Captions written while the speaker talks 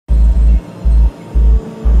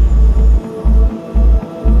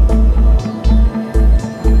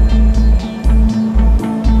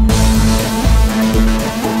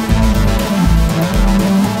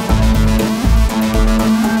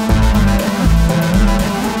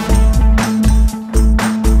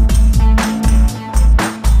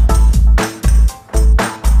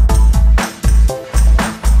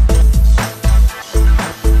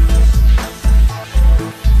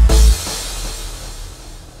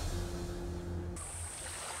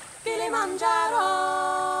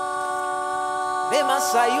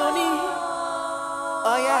Sayuni,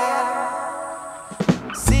 oh yeah.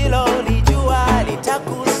 Silo lijua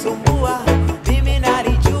litakusumbua, mimi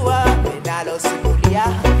nalijua ninalosimulia.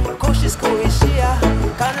 Kushis kuishia,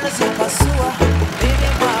 kana zipasua, mimi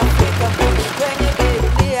Mwafrika kuishi kwenye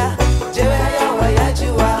Biblia. Jewe haya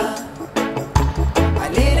wayajua,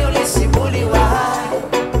 alini ulisimuliwa,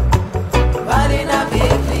 bali na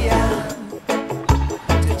Biblia,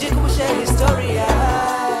 tujikumbushe historia.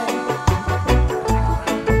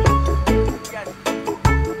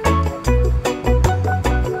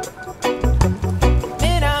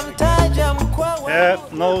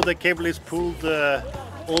 Now the cable is pulled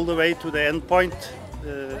all the way to the end point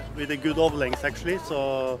with a good overlength actually,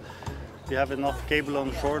 so we have enough cable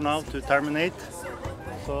on shore now to terminate.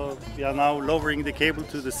 So we are now lowering the cable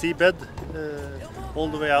to the seabed all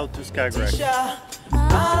the way out to Skagerrak.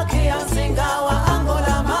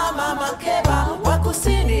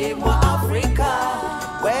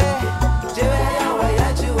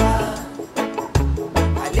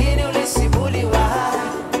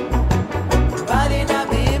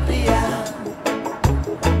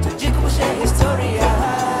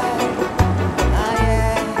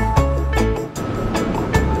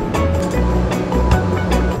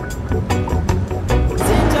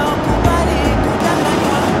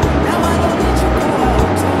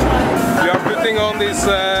 These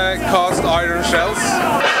cast iron shells.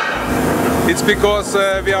 It's because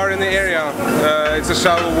we are in the area, it's a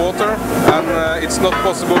shallow water, and it's not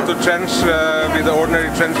possible to trench with the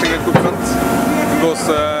ordinary trenching equipment because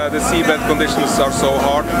the seabed conditions are so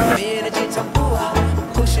hard.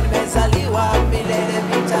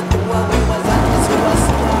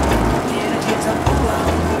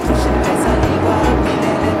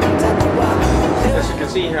 As you can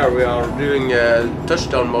see here, we are doing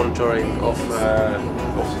touchdown monitoring of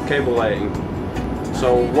cable laying.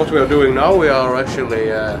 So what we are doing now, we are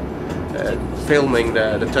actually filming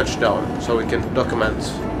the touchdown so we can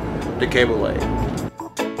document the cable laying.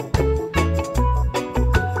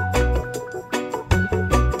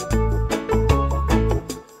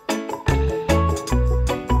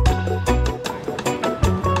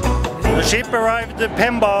 The ship arrived at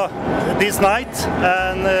Pemba this night,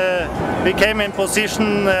 and we came in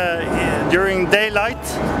position during daylight,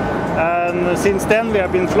 and since then we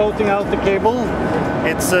have been floating out the cable.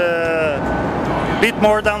 It's a bit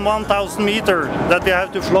more than 1,000 meters that we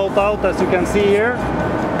have to float out, as you can see here,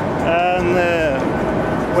 and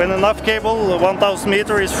when enough cable, 1,000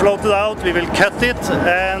 meters, is floated out, we will cut it,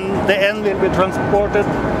 and the end will be transported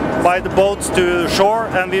by the boats to shore,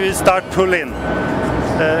 and we will start pulling.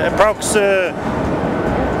 Approx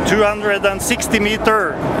 260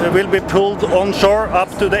 meters will be pulled onshore up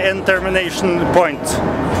to the end termination point.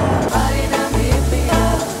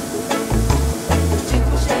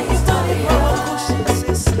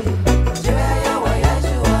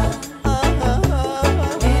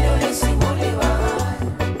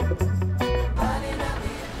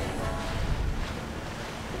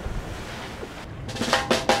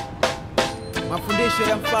 Mafundisho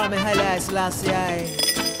ya Mfalme Haile Selassie.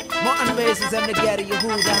 Mountain bases and the Gary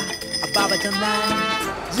Yehuda, Ababa Tanzania.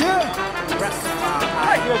 Yeah!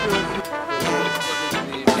 Rastafari.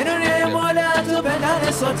 Dunia ya Mola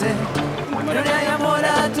tupendane sote. Dunia ya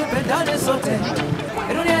Mola tupendane sote.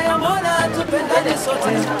 Dunia ya Mola tupendane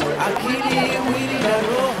sote. Akili, mwili na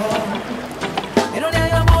roho. Dunia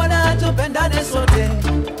ya Mola tupendane sote.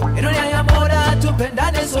 Dunia ya Mola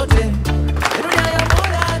tupendane sote. Dunia ya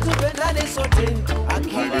Mola tupendane sote.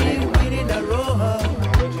 Akili, mwili na roho.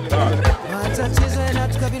 Matatizo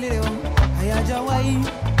yanatukabili leo hayajawahi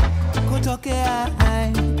kutokea,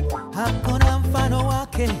 hakuna mfano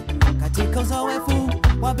wake katika uzoefu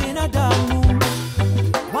wa binadamu.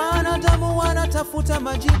 Wanadamu wanatafuta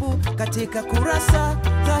majibu katika kurasa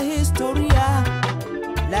za historia,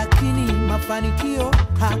 lakini mafanikio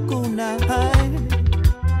hakuna.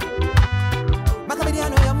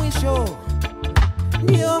 Makabiliano ya mwisho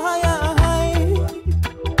ndio haya.